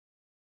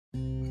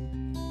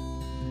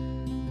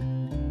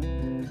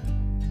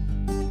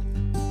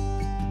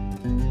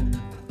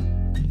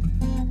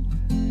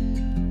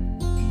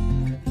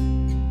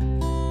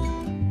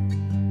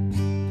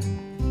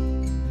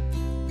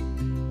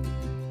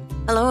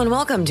Hello and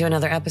welcome to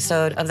another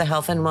episode of the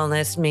Health and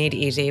Wellness Made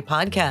Easy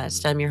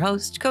podcast. I'm your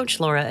host, Coach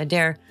Laura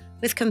Adair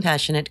with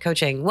Compassionate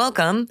Coaching.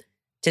 Welcome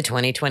to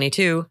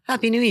 2022.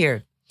 Happy New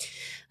Year.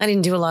 I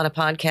didn't do a lot of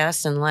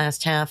podcasts in the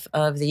last half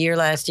of the year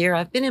last year.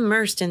 I've been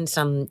immersed in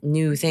some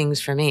new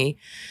things for me.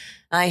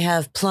 I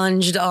have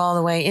plunged all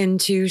the way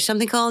into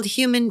something called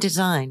human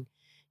design.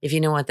 If you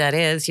know what that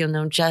is, you'll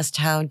know just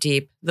how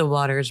deep the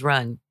waters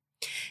run.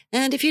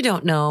 And if you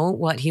don't know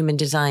what human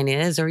design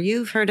is, or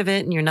you've heard of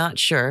it and you're not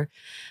sure,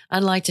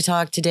 I'd like to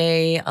talk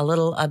today a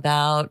little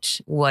about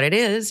what it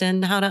is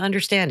and how to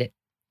understand it.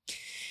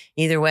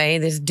 Either way,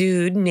 this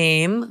dude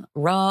named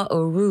Ra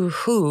Uru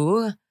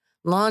Hu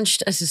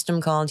launched a system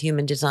called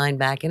human design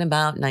back in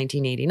about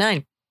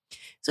 1989.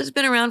 So it's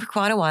been around for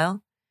quite a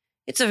while.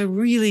 It's a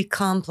really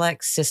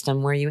complex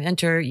system where you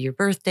enter your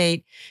birth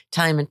date,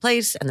 time and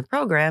place, and the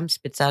program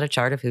spits out a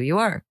chart of who you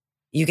are.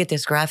 You get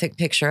this graphic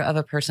picture of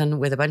a person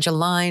with a bunch of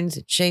lines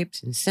and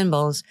shapes and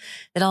symbols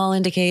that all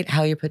indicate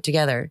how you're put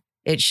together.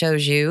 It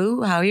shows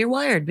you how you're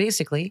wired,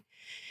 basically.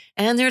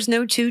 And there's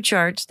no two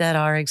charts that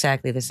are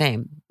exactly the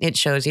same. It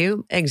shows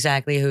you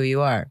exactly who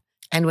you are.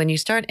 And when you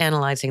start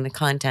analyzing the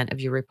content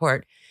of your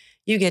report,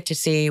 you get to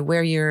see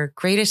where your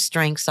greatest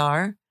strengths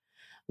are,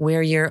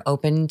 where you're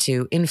open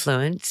to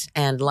influence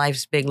and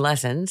life's big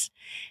lessons,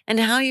 and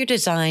how you're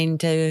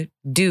designed to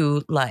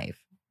do life.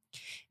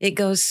 It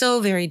goes so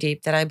very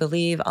deep that I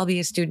believe I'll be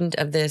a student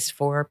of this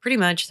for pretty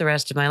much the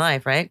rest of my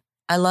life, right?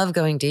 I love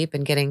going deep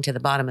and getting to the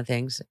bottom of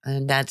things,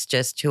 and that's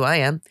just who I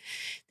am.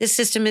 This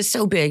system is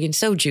so big and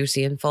so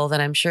juicy and full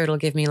that I'm sure it'll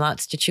give me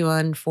lots to chew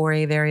on for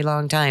a very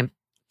long time.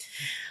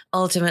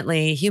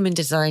 Ultimately, human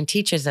design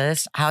teaches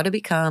us how to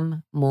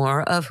become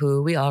more of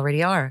who we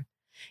already are.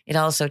 It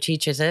also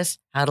teaches us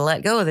how to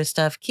let go of the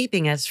stuff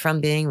keeping us from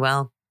being,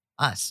 well,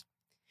 us.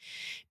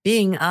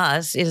 Being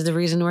us is the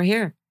reason we're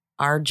here.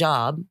 Our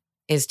job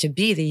is to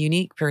be the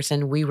unique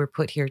person we were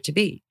put here to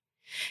be.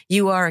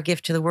 You are a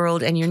gift to the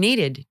world and you're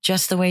needed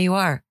just the way you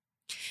are.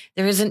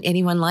 There isn't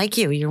anyone like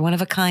you. You're one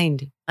of a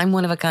kind. I'm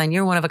one of a kind.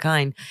 You're one of a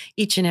kind.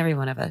 Each and every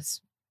one of us.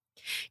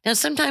 Now,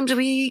 sometimes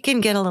we can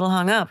get a little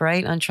hung up,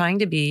 right, on trying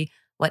to be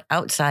what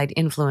outside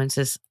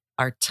influences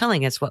are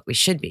telling us what we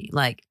should be.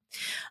 Like,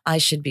 I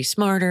should be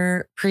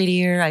smarter,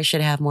 prettier. I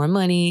should have more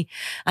money.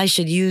 I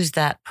should use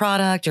that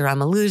product, or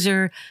I'm a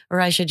loser, or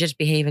I should just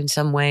behave in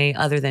some way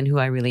other than who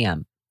I really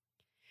am.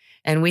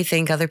 And we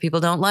think other people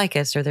don't like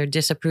us or they're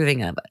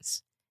disapproving of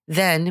us.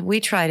 Then we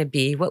try to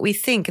be what we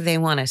think they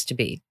want us to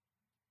be.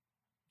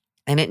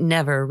 And it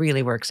never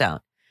really works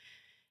out.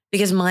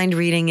 Because mind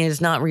reading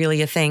is not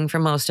really a thing for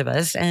most of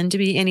us, and to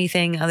be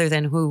anything other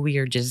than who we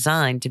are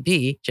designed to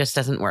be just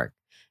doesn't work.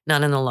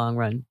 Not in the long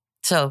run.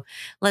 So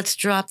let's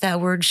drop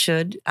that word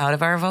should out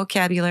of our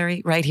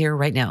vocabulary right here,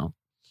 right now.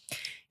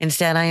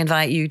 Instead, I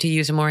invite you to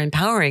use a more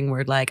empowering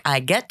word like I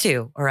get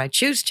to or I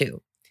choose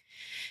to.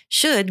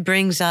 Should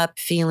brings up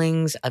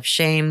feelings of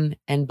shame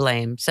and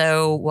blame.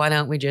 So why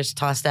don't we just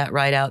toss that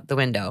right out the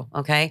window,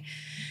 okay?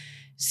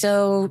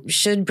 So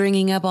should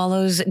bringing up all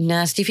those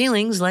nasty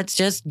feelings, let's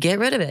just get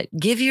rid of it.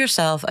 Give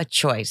yourself a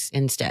choice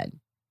instead.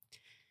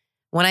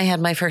 When I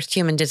had my first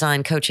human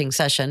design coaching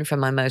session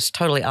from my most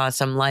totally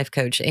awesome life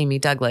coach, Amy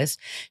Douglas,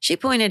 she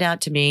pointed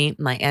out to me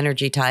my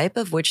energy type,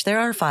 of which there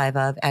are 5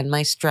 of, and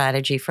my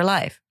strategy for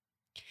life.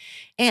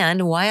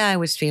 And why I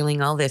was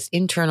feeling all this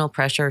internal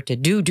pressure to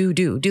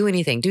do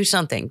anything, do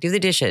something, do the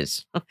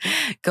dishes,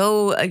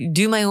 go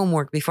do my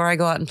homework before I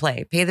go out and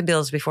play, pay the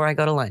bills before I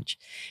go to lunch.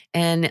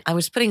 And I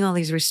was putting all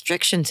these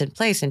restrictions in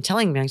place and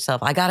telling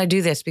myself, I got to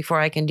do this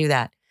before I can do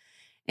that.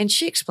 And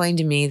she explained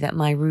to me that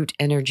my root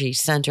energy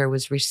center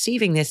was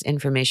receiving this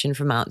information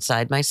from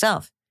outside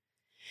myself.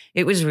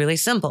 It was really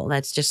simple.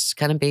 That's just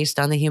kind of based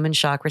on the human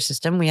chakra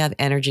system. We have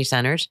energy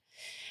centers.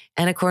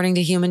 And according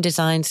to human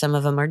design, some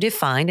of them are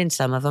defined and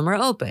some of them are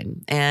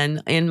open.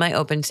 And in my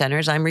open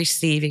centers, I'm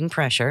receiving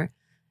pressure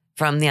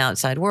from the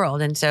outside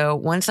world. And so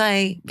once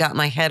I got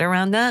my head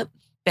around that,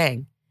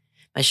 bang,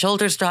 my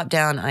shoulders dropped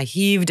down. I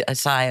heaved a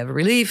sigh of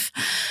relief.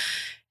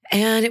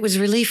 And it was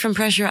relief from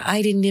pressure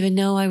I didn't even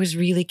know I was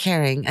really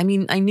carrying. I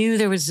mean, I knew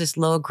there was this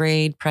low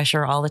grade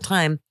pressure all the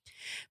time,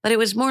 but it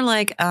was more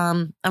like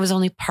I was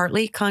only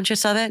partly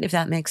conscious of it, if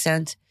that makes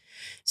sense.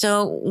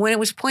 So when it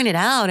was pointed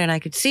out and I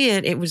could see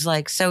it, it was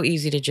like so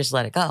easy to just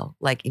let it go.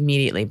 Like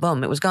immediately,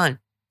 boom, it was gone.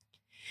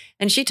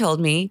 And she told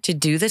me to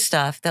do the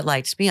stuff that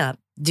lights me up.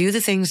 Do the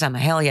things I'm a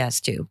hell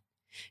yes to.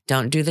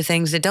 Don't do the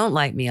things that don't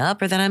light me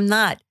up or that I'm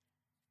not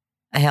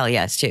a hell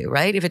yes to,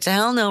 right? If it's a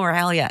hell no or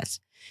hell yes,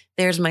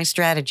 there's my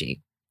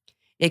strategy.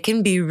 It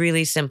can be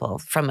really simple.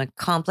 From a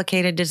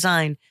complicated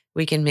design,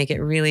 we can make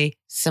it really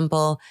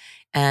simple.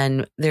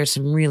 And there's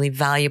some really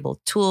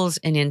valuable tools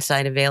and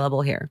insight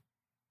available here.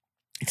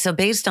 So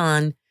based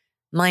on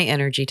my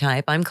energy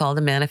type, I'm called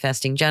a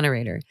manifesting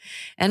generator.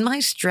 And my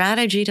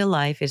strategy to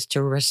life is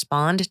to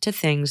respond to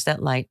things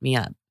that light me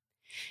up.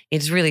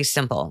 It's really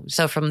simple.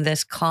 So from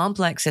this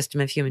complex system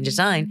of human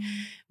design,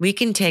 we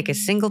can take a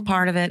single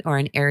part of it or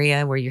an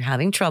area where you're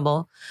having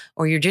trouble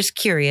or you're just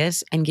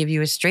curious and give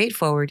you a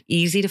straightforward,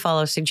 easy to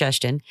follow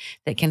suggestion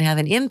that can have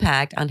an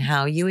impact on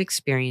how you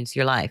experience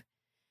your life.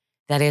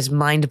 That is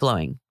mind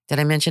blowing. Did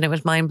I mention it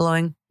was mind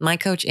blowing? My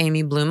coach,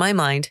 Amy, blew my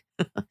mind.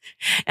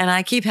 And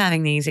I keep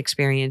having these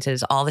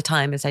experiences all the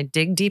time as I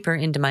dig deeper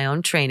into my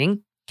own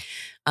training.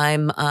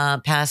 I'm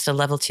past a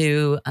level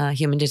 2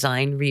 human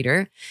design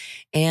reader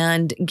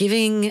and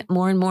giving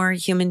more and more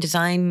human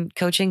design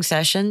coaching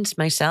sessions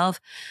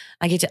myself.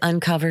 I get to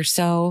uncover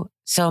so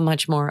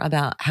much more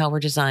about how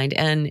we're designed.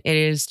 And it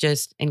is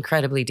just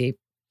incredibly deep.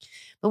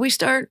 But we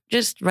start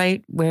just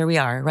right where we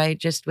are, right?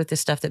 Just with the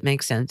stuff that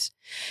makes sense.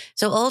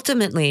 So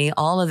ultimately,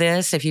 all of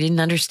this, if you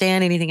didn't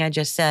understand anything I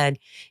just said,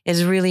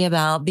 is really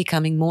about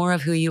becoming more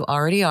of who you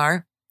already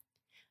are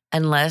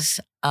and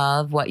less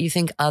of what you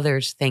think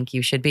others think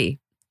you should be.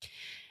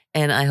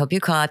 And I hope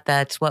you caught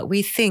that's what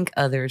we think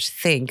others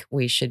think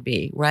we should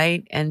be,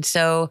 right? And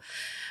so,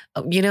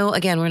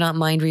 again, we're not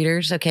mind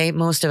readers, okay?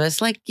 Most of us,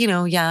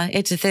 yeah,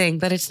 it's a thing,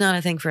 but it's not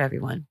a thing for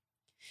everyone.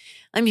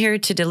 I'm here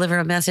to deliver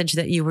a message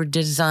that you were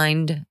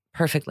designed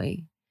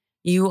perfectly.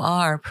 You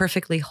are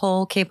perfectly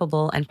whole,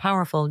 capable, and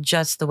powerful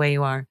just the way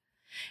you are.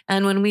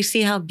 And when we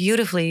see how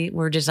beautifully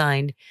we're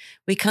designed,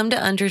 we come to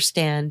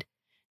understand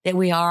that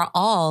we are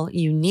all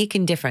unique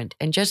and different.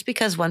 And just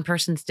because one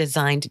person's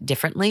designed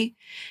differently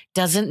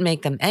doesn't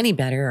make them any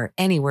better or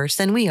any worse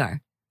than we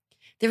are.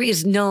 There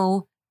is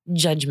no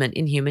judgment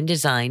in human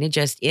design. It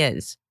just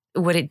is.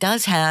 What it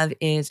does have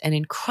is an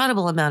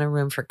incredible amount of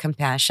room for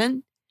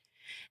compassion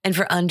and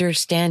for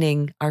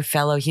understanding our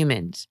fellow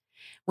humans.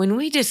 When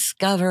we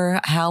discover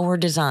how we're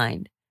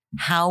designed,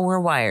 how we're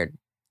wired,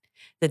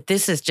 that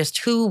this is just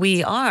who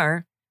we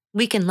are,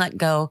 we can let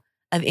go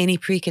of any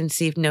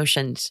preconceived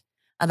notions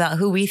about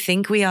who we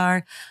think we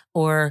are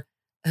or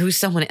who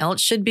someone else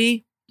should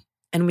be.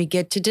 And we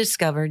get to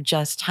discover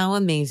just how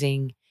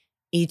amazing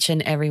each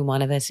and every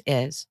one of us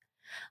is.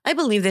 I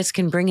believe this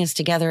can bring us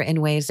together in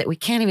ways that we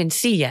can't even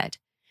see yet,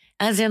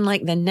 as in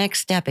like the next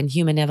step in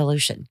human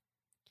evolution.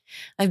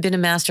 I've been a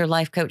master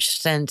life coach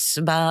since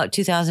about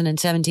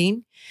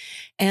 2017,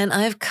 and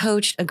I've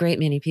coached a great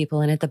many people.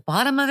 And at the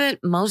bottom of it,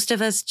 most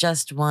of us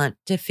just want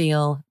to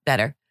feel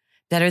better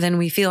than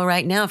we feel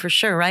right now, for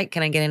sure, right?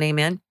 Can I get an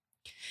amen?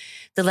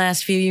 The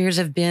last few years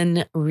have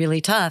been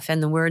really tough.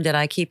 And the word that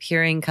I keep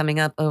hearing coming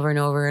up over and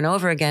over and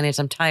over again is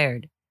I'm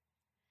tired.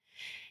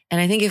 And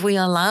I think if we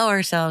allow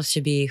ourselves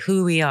to be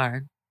who we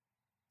are,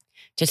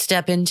 to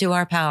step into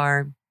our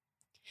power,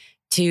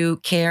 to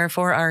care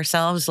for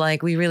ourselves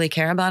like we really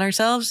care about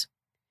ourselves,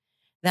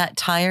 that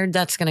tired,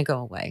 that's going to go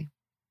away.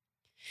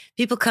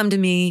 People come to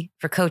me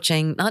for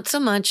coaching, not so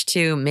much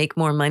to make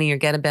more money or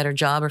get a better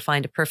job or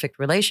find a perfect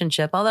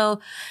relationship, although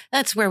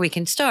that's where we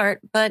can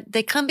start, but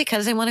they come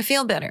because they want to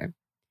feel better.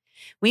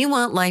 We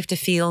want life to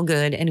feel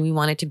good and we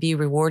want it to be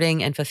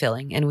rewarding and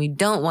fulfilling. And we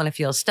don't want to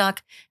feel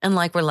stuck and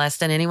like we're less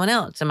than anyone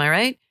else. Am I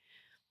right?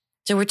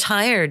 So we're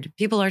tired.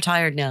 People are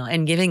tired now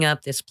and giving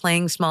up this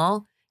playing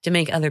small to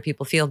make other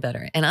people feel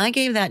better. And I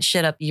gave that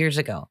shit up years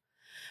ago.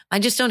 I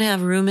just don't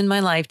have room in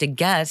my life to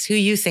guess who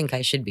you think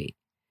I should be.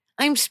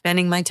 I'm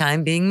spending my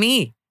time being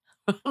me.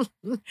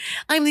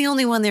 I'm the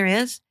only one there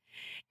is.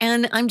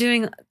 And I'm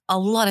doing a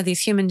lot of these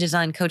human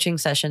design coaching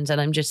sessions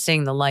and I'm just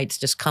seeing the lights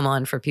just come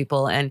on for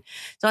people. And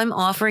so I'm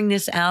offering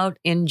this out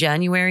in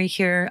January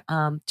here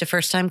to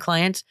first-time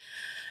clients.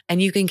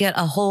 And you can get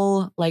a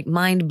whole like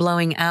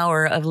mind-blowing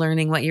hour of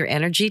learning what your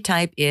energy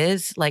type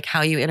is, like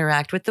how you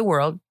interact with the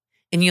world.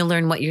 And you'll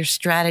learn what your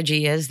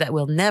strategy is that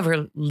will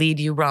never lead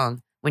you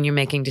wrong when you're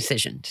making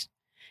decisions.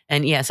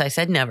 And yes, I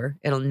said never.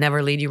 It'll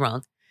never lead you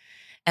wrong.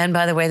 And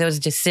by the way, those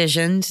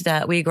decisions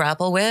that we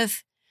grapple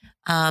with,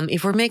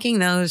 if we're making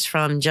those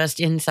from just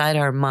inside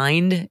our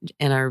mind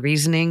and our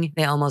reasoning,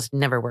 they almost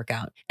never work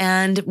out.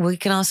 And we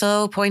can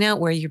also point out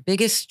where your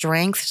biggest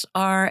strengths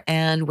are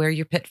and where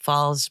your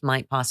pitfalls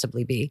might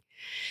possibly be.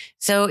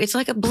 So it's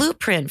like a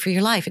blueprint for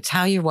your life. It's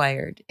how you're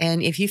wired.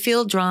 And if you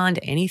feel drawn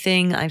to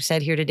anything I've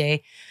said here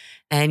today,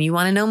 and you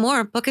want to know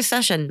more, book a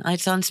session.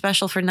 It's on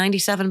special for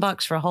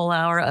 $97 for a whole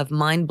hour of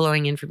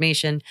mind-blowing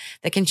information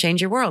that can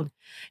change your world.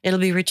 It'll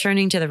be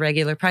returning to the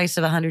regular price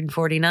of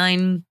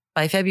 $149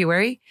 by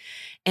February.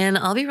 And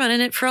I'll be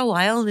running it for a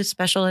while. This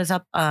special is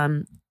up.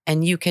 And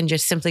you can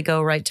just simply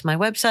go right to my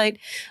website.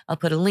 I'll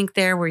put a link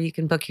there where you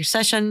can book your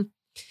session.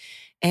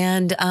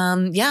 And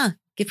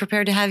get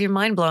prepared to have your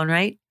mind blown,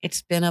 right?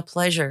 It's been a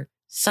pleasure.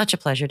 Such a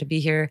pleasure to be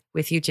here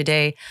with you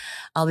today.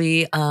 I'll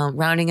be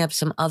rounding up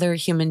some other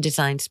human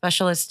design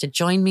specialists to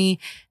join me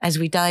as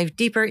we dive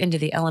deeper into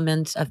the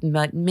elements of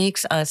what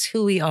makes us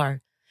who we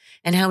are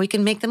and how we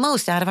can make the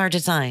most out of our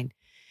design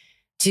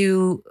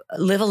to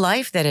live a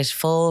life that is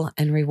full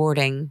and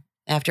rewarding.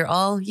 After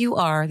all, you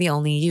are the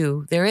only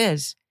you there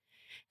is.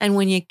 And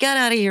when you get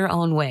out of your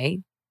own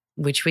way,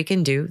 which we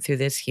can do through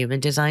this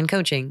human design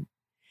coaching,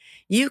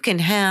 you can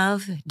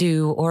have,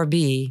 do, or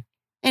be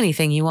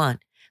anything you want.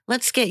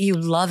 Let's get you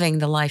loving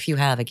the life you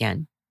have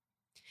again.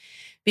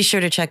 Be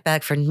sure to check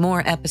back for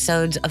more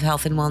episodes of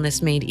Health and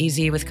Wellness Made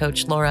Easy with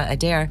Coach Laura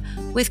Adair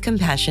with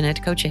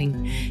Compassionate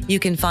Coaching. You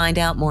can find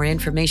out more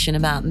information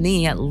about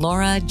me at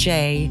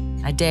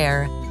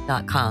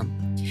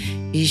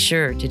laurajadair.com. Be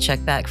sure to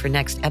check back for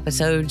next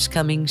episodes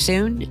coming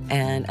soon.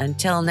 And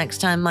until next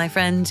time, my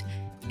friends,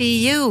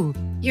 be you.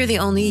 You're the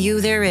only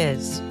you there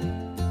is.